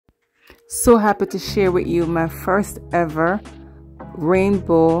So happy to share with you my first ever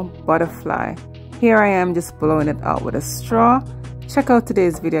rainbow butterfly. Here I am just blowing it out with a straw. Check out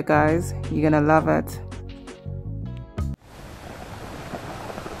today's video, guys. You're gonna love it.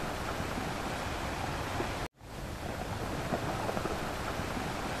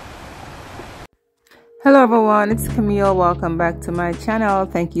 Hello everyone, it's Camille. Welcome back to my channel.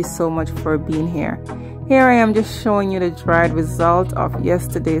 Thank you so much for being here. Here I am just showing you the dried result of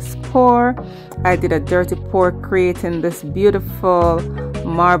yesterday's pour. I did a dirty pour, creating this beautiful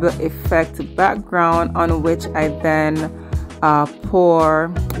marble effect background on which I then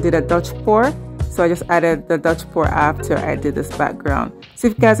did a Dutch pour. So I just added the Dutch pour after I did this background. So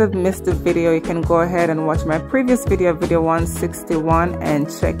if you guys have missed the video, you can go ahead and watch my previous video, video 161,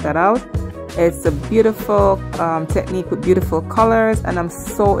 and check that out. It's a beautiful technique with beautiful colors, and I'm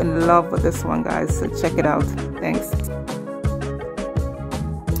so in love with this one, guys. So check it out. Thanks.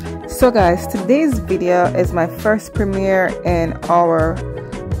 So guys, today's video is my first premiere in our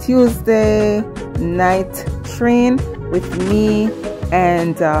Tuesday night train with me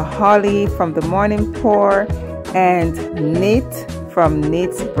and Holly from the Morning Pour and Nate from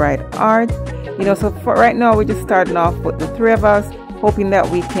Nate's Bright Art. You know, so for right now we're just starting off with the three of us, hoping that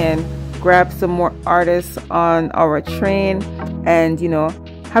we can grab some more artists on our train and, you know,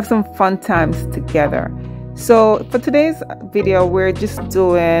 have some fun times together. So for today's video, we're just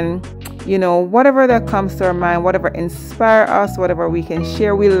doing, you know, whatever that comes to our mind, whatever inspires us, whatever we can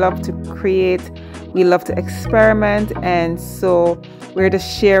share. We love to create, we love to experiment, and so we're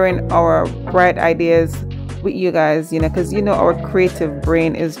just sharing our bright ideas with you guys, you know, because you know our creative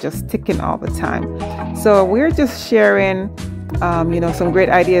brain is just ticking all the time. So we're just sharing you know, some great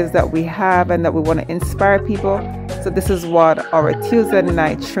ideas that we have and that we want to inspire people. So this is what our Tuesday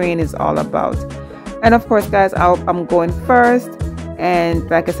night train is all about. And of course, guys, I'm going first, and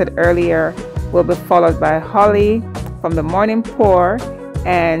like I said earlier, we'll be followed by Holly from the Morning Pour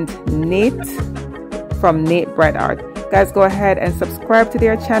and Nate from Nate Bright Art. Guys, go ahead and subscribe to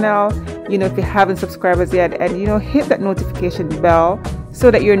their channel, you know, if you haven't subscribed as yet, and you know, hit that notification bell so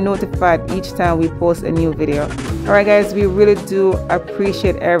that you're notified each time we post a new video. All right, guys, we really do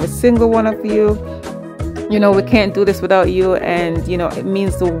appreciate every single one of you. You know, we can't do this without you, and you know, it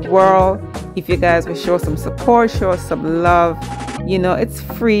means the world if you guys will show some support, show some love. You know, it's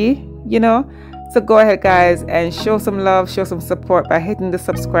free, you know, so go ahead, guys, and show some love, show some support by hitting the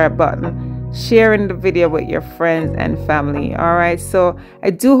subscribe button, sharing the video with your friends and family. All right, so I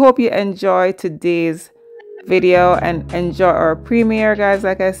do hope you enjoy today's video and enjoy our premiere, guys,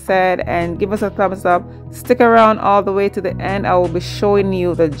 like I said, and give us a thumbs up. Stick around all the way to the end. I will be showing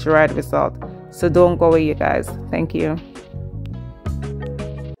you the dried result, so don't go away, you guys. Thank you.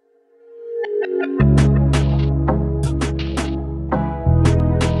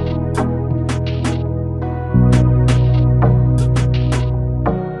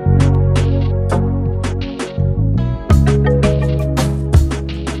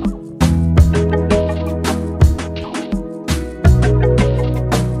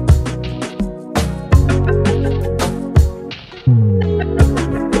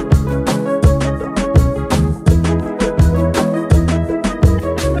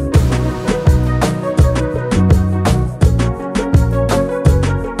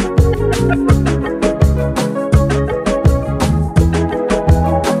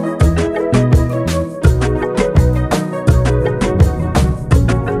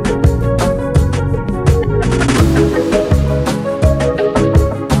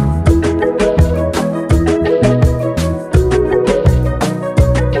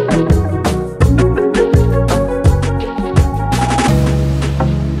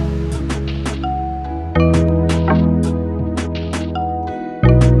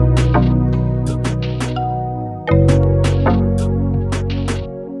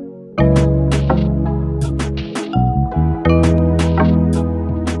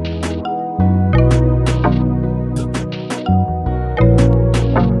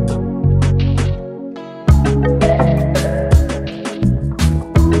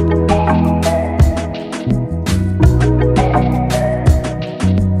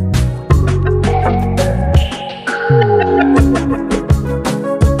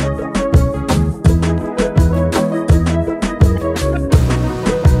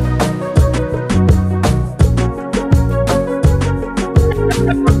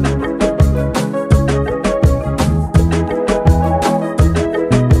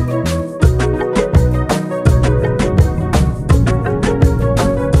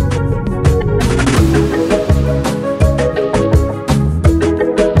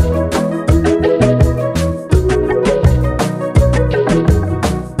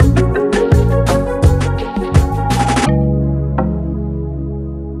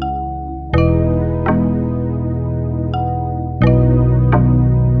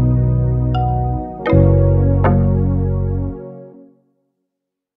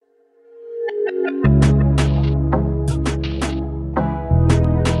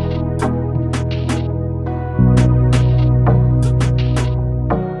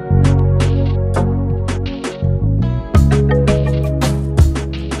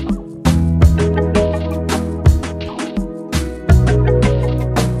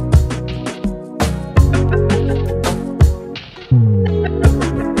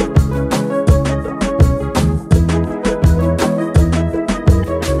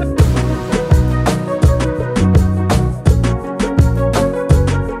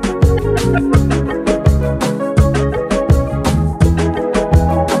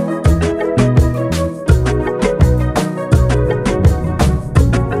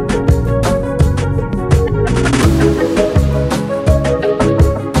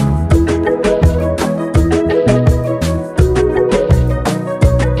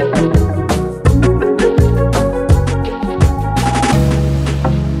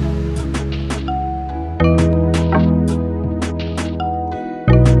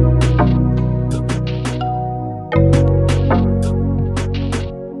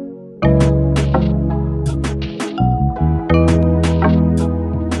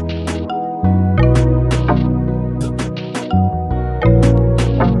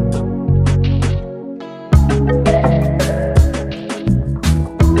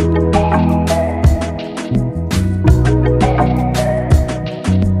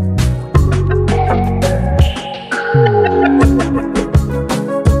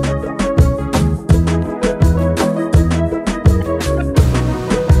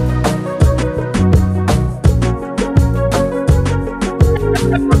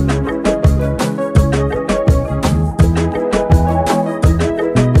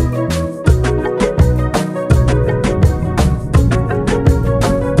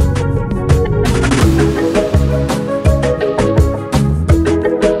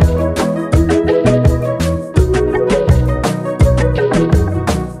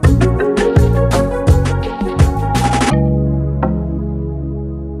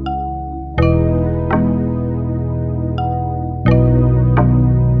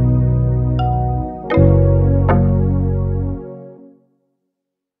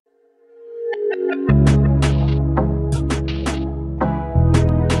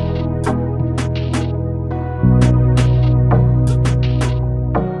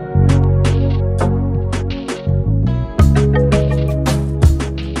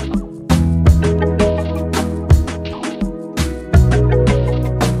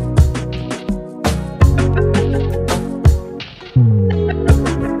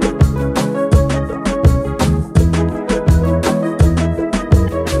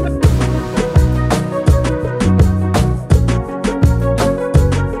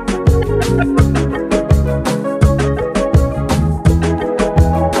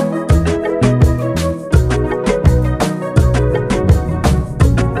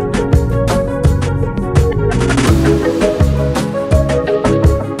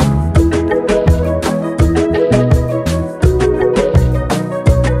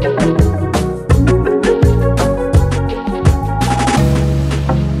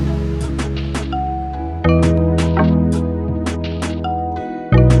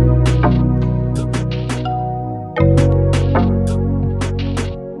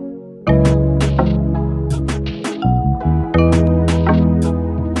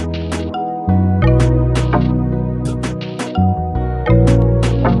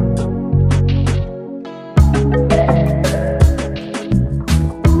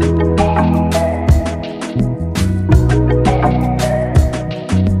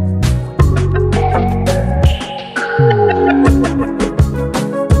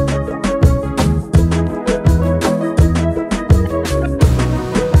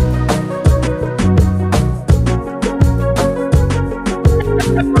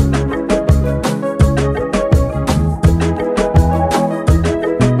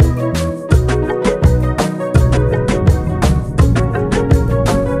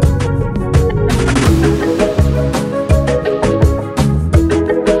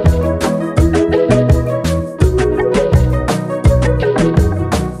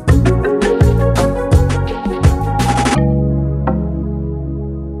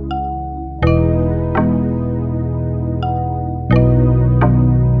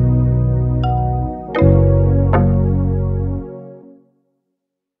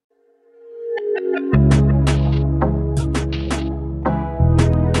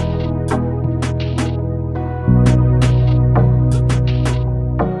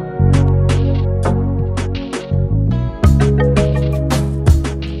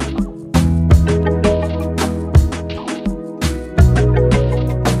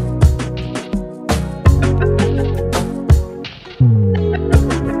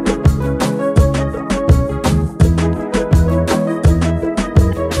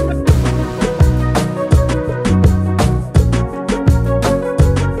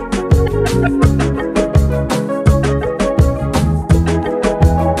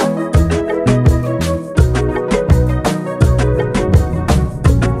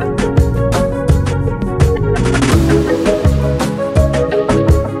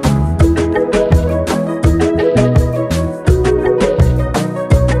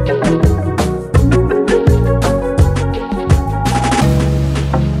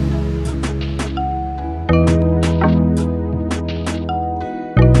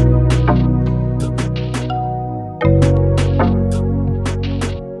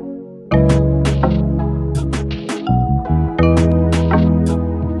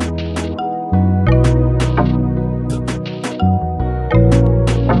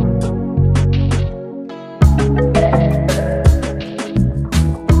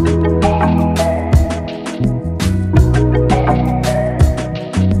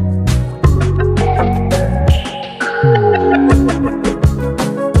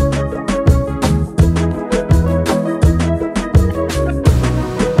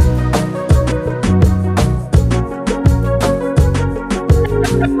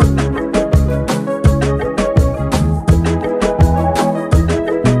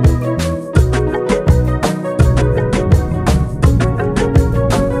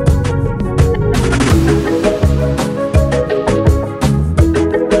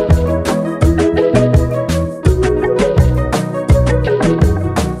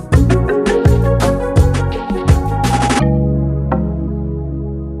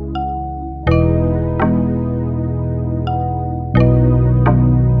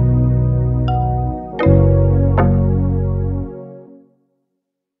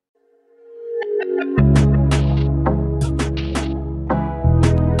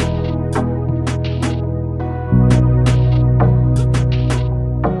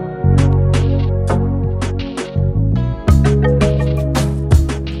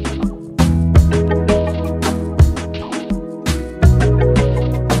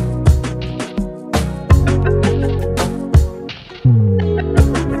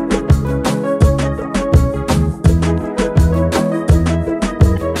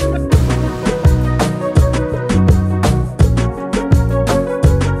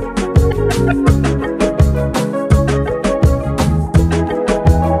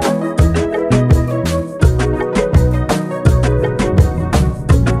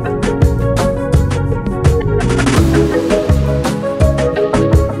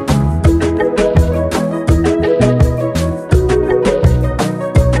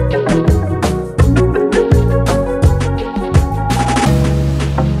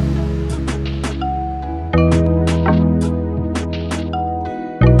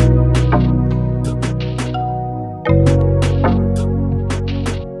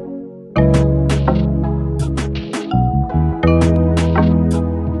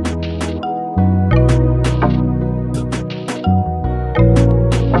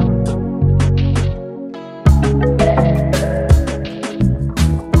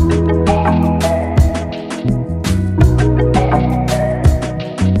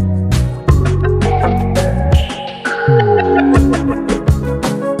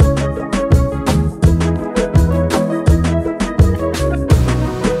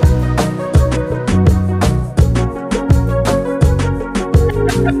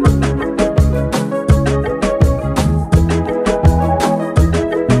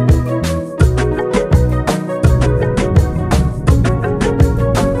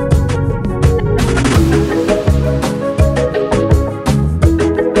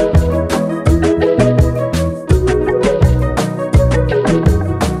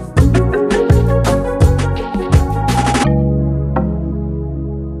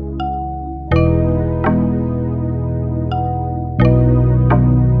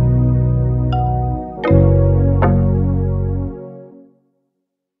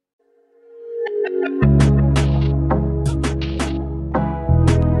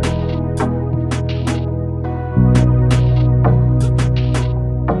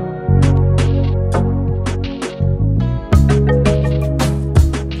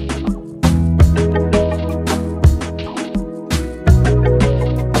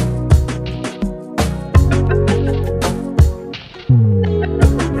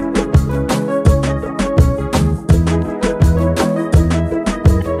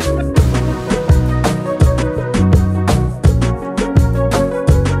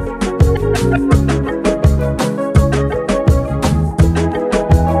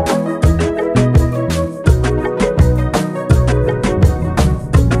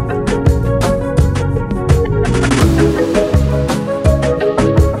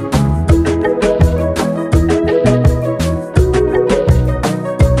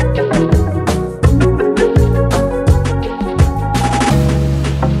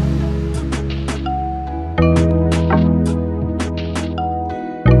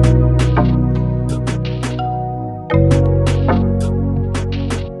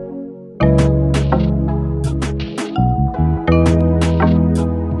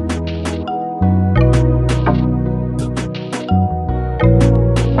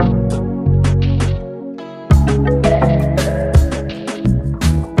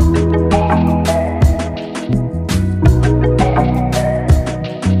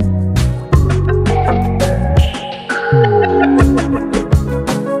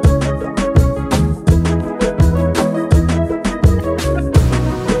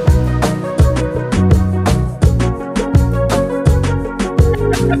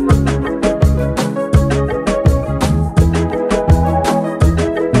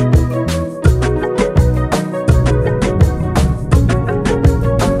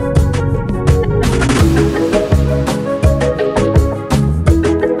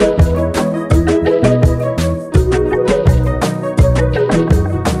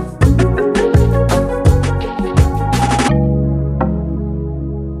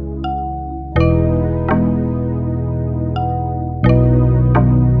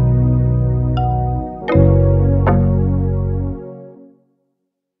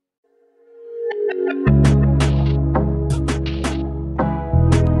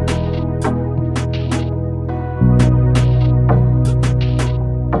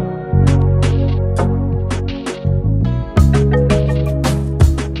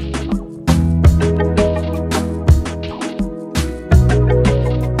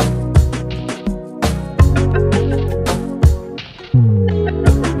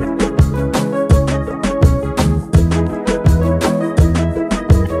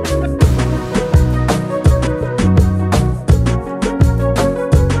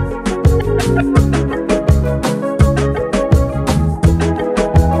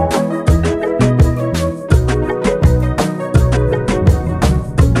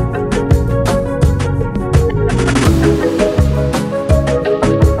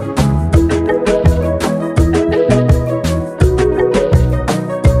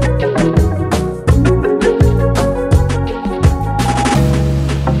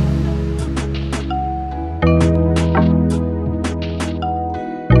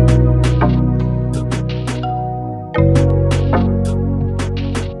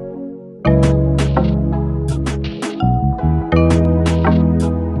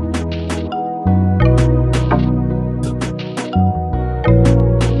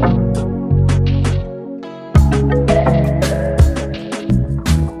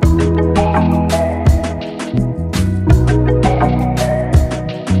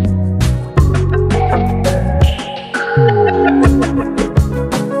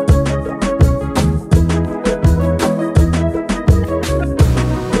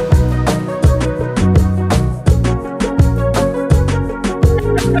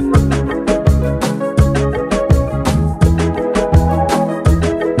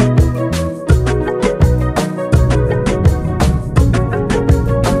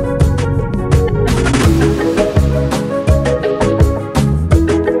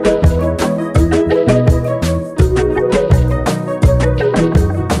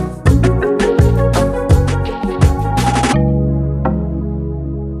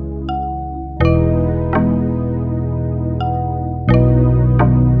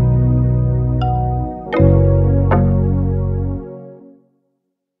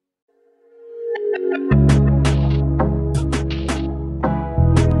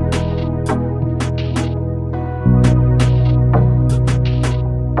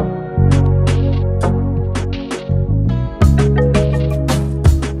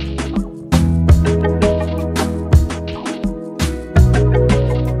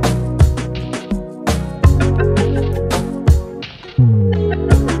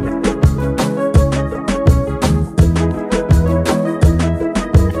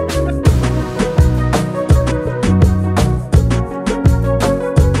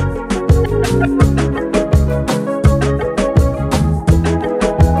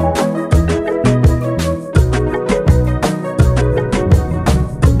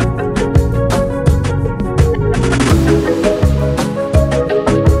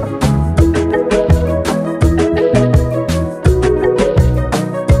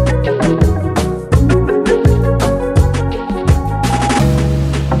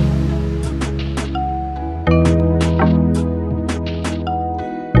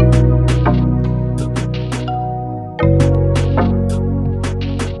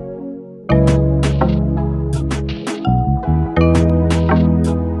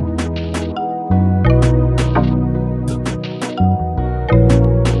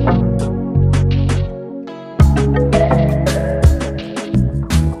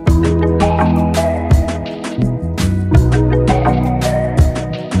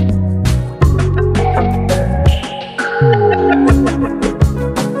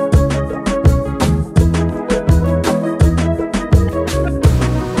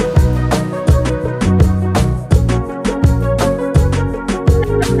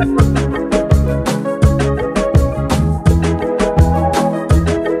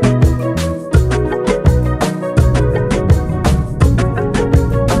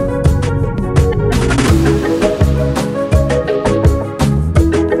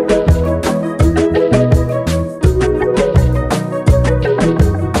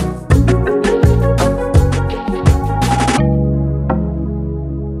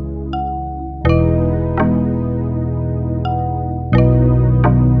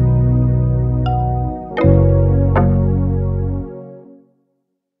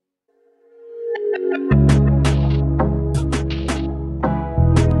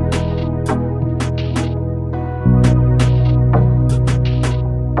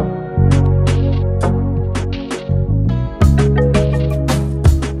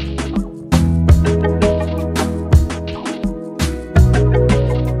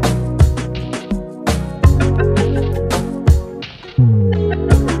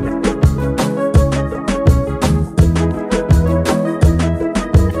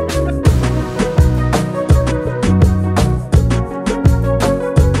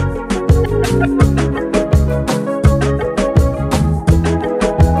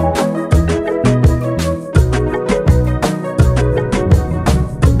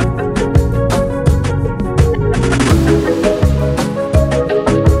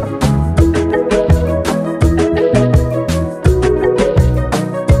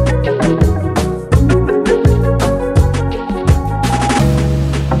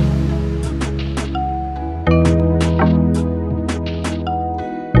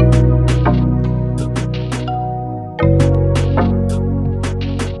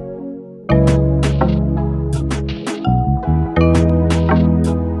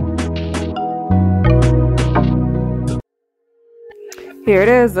 Here it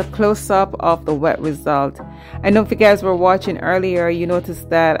is, a close-up of the wet result. I know if you guys were watching earlier, you noticed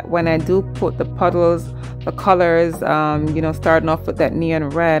that when I do put the puddles, the colors, starting off with that neon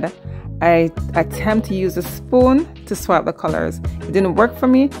red, I attempt to use a spoon to swap the colors. It didn't work for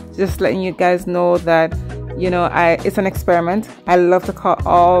me. Just letting you guys know that, it's an experiment. I love to call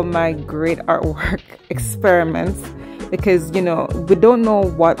all my great artwork experiments, because we don't know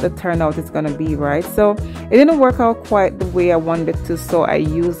what the turnout is going to be, right? So it didn't work out quite the way I wanted it to, so I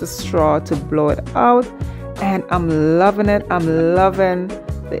used the straw to blow it out, and I'm loving it. I'm loving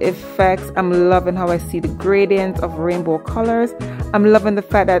the effects. I'm loving how I see the gradient of rainbow colors. I'm loving the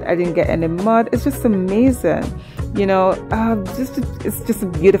fact that I didn't get any mud. It's just amazing, it's just a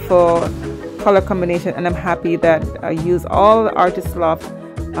beautiful color combination, and I'm happy that I used all the Artist Loft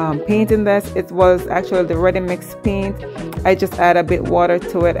paint in this. It was actually the ready mix paint. I just add a bit water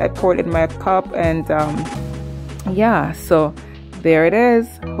to it. I poured it in my cup, and yeah, so there it is.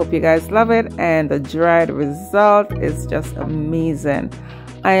 Hope you guys love it, and the dried result is just amazing.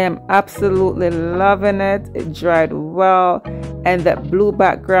 I am absolutely loving it. It dried well, and that blue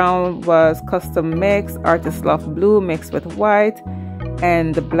background was custom mixed, Artist Loft blue mixed with white,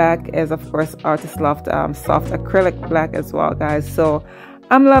 and the black is of course Artist Loft soft acrylic black as well, guys. So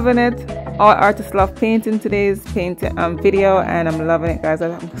I'm loving it. All Artist Loft paint in today's video, and I'm loving it, guys.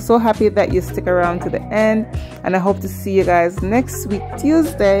 I'm so happy that you stick around to the end, and I hope to see you guys next week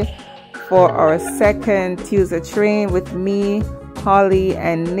Tuesday for our second Tuesday train with me, Holly,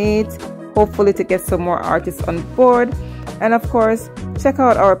 and Nate, hopefully to get some more artists on board. And of course, check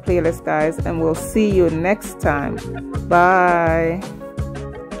out our playlist, guys, and we'll see you next time. Bye.